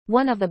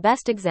One of the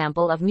best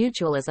example of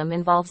mutualism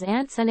involves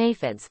ants and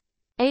aphids.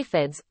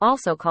 Aphids,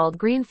 also called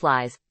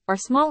greenflies, are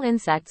small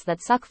insects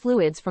that suck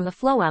fluids from the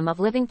phloem of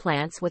living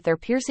plants with their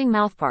piercing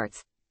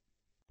mouthparts.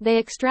 They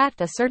extract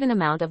a certain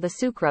amount of the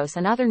sucrose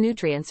and other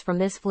nutrients from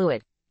this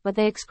fluid, but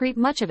they excrete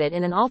much of it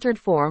in an altered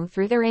form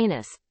through their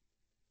anus.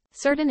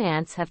 Certain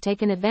ants have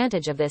taken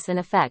advantage of this in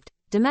effect,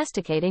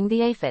 domesticating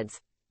the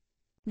aphids.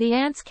 The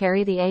ants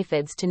carry the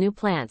aphids to new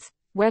plants,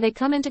 where they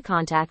come into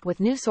contact with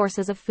new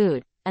sources of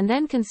food, and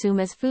then consume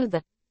as food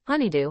the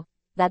honeydew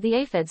that the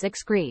aphids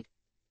excrete.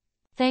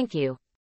 Thank you.